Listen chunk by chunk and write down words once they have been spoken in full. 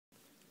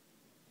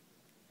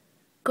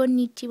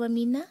Konnichiwa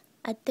mina.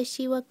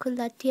 Atashi wa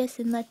Latias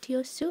and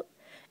Latiosu.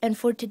 And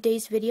for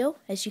today's video,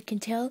 as you can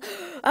tell,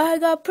 I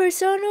got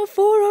Persona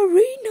 4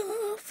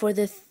 Arena for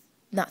the,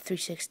 not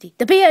 360,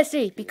 the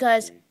PS3,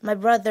 because my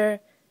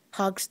brother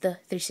hogs the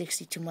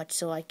 360 too much,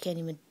 so I can't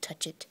even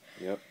touch it.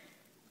 Yep.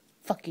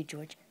 Fuck you,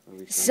 George.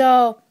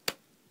 So,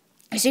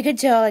 as you can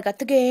tell, I got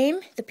the game,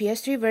 the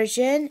PS3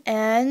 version,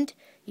 and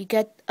you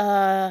get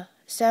a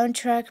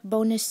soundtrack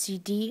bonus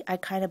CD. I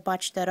kind of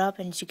botched that up,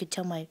 and as you can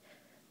tell, my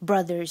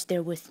brother is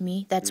there with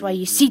me. That's why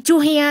you see two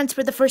hands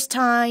for the first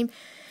time.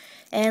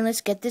 And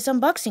let's get this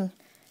unboxing.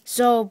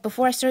 So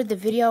before I started the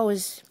video,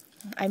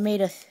 I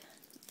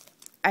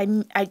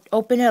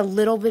opened it a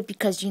little bit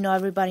because, you know,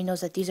 everybody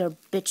knows that these are a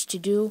bitch to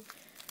do.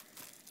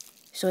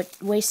 So it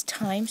wastes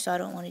time, so I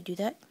don't want to do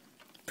that.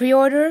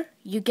 Pre-order,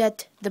 you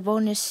get the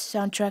bonus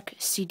soundtrack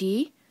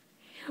CD.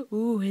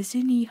 Ooh,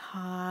 isn't he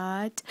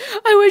hot?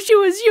 I wish it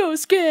was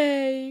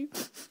Yosuke.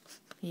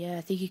 Yeah,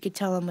 I think you could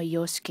tell I'm a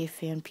Yosuke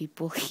fan,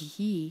 people.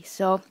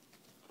 So,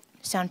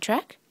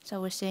 soundtrack,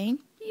 so we're saying.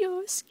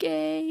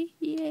 Yosuke,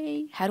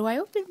 yay. How do I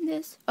open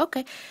this?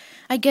 Okay,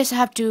 I guess I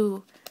have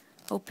to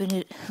open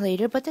it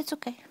later, but that's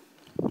okay.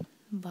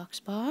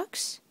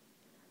 Box.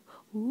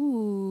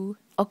 Ooh.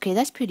 Okay,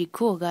 that's pretty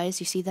cool,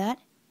 guys. You see that?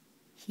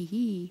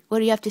 What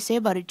do you have to say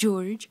about it,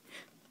 George?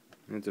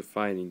 It's a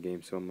fighting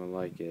game, so I'm gonna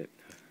like it.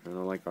 I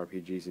don't like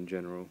RPGs in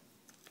general.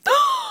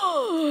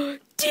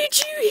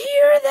 Did you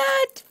hear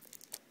that?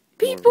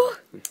 People,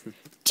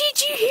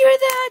 did you hear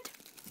that?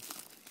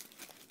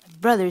 My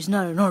brother's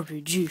not an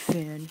RPG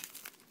fan.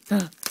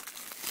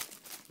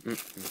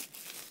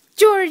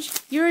 George,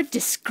 you're a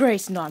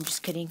disgrace. No, I'm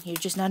just kidding. You're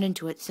just not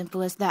into it.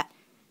 Simple as that.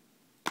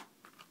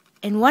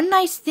 And one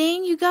nice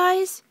thing, you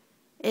guys,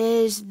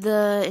 is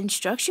the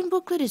instruction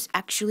booklet is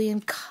actually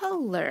in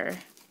color.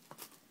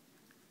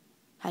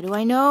 How do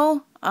I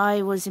know?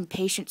 I was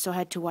impatient, so I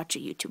had to watch a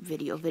YouTube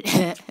video of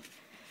it.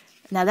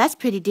 Now that's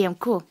pretty damn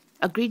cool.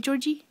 Agreed,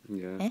 Georgie?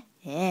 Yeah.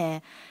 Yeah.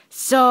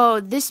 So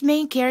this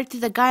main character,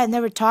 the guy that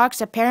never talks,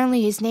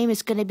 apparently his name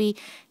is going to be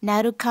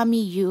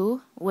Narukami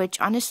Yu, which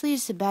honestly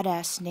is a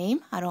badass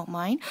name. I don't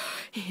mind.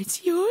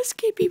 It's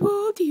Yosuke,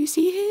 people. Do you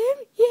see him?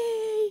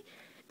 Yay.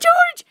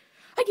 George!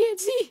 I can't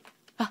see.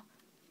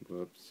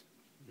 Whoops.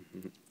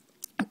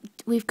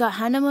 We've got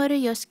Hanamura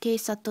Yosuke,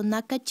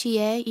 Satonaka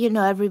Chie, you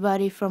know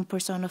everybody from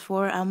Persona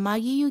 4,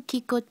 Amagi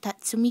Yukiko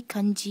Tatsumi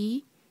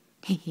Kanji.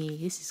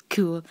 This is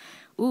cool.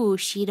 Ooh,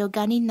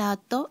 Shirogane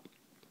Naoto,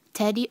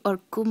 Teddy or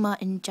Kuma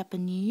in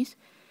Japanese.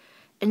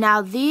 And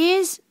now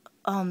these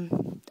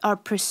are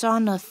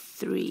Persona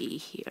 3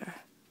 here.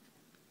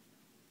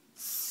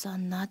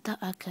 Sanada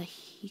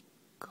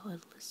Akahiko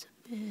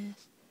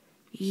Elizabeth.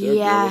 Is there a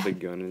girl with a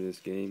gun in this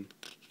game?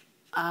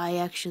 I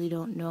actually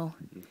don't know.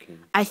 Okay.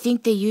 I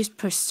think they use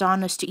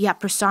personas to... Yeah,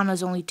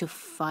 personas only to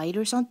fight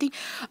or something.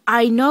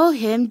 I know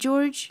him,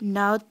 George.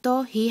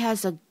 Naoto, he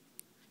has a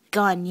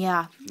gun,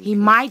 yeah. Okay. He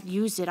might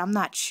use it. I'm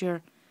not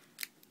sure.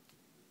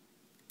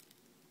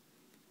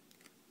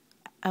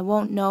 I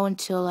won't know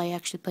until I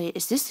actually play it.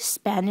 Is this the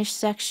Spanish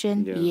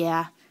section?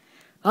 Yeah.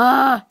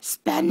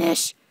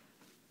 Spanish.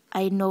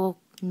 I know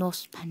no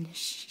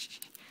Spanish.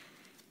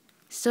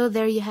 So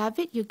there you have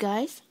it, you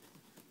guys.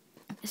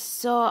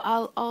 So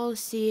I'll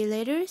see you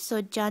later.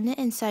 So Janet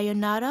and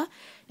sayonara.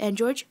 And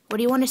George, what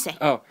do you want to say?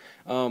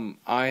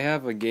 I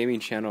have a gaming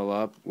channel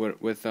up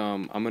with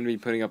I'm gonna be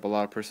putting up a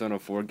lot of Persona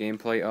 4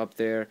 gameplay up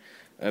there.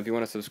 If you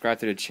want to subscribe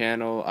to the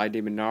channel,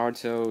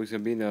 /idemonnaruto, it's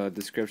gonna be in the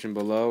description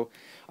below.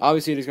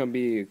 Obviously, there's gonna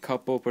be a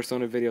couple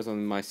Persona videos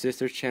on my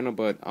sister's channel,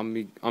 but I'm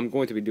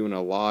going to be doing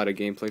a lot of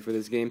gameplay for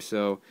this game.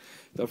 So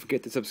don't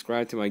forget to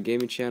subscribe to my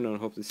gaming channel, and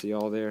hope to see you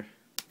all there.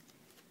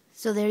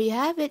 So there you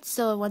have it.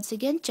 So once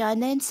again,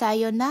 Jana and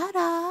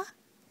sayonara.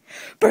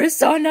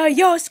 Persona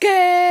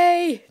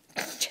Yosuke!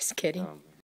 Just kidding.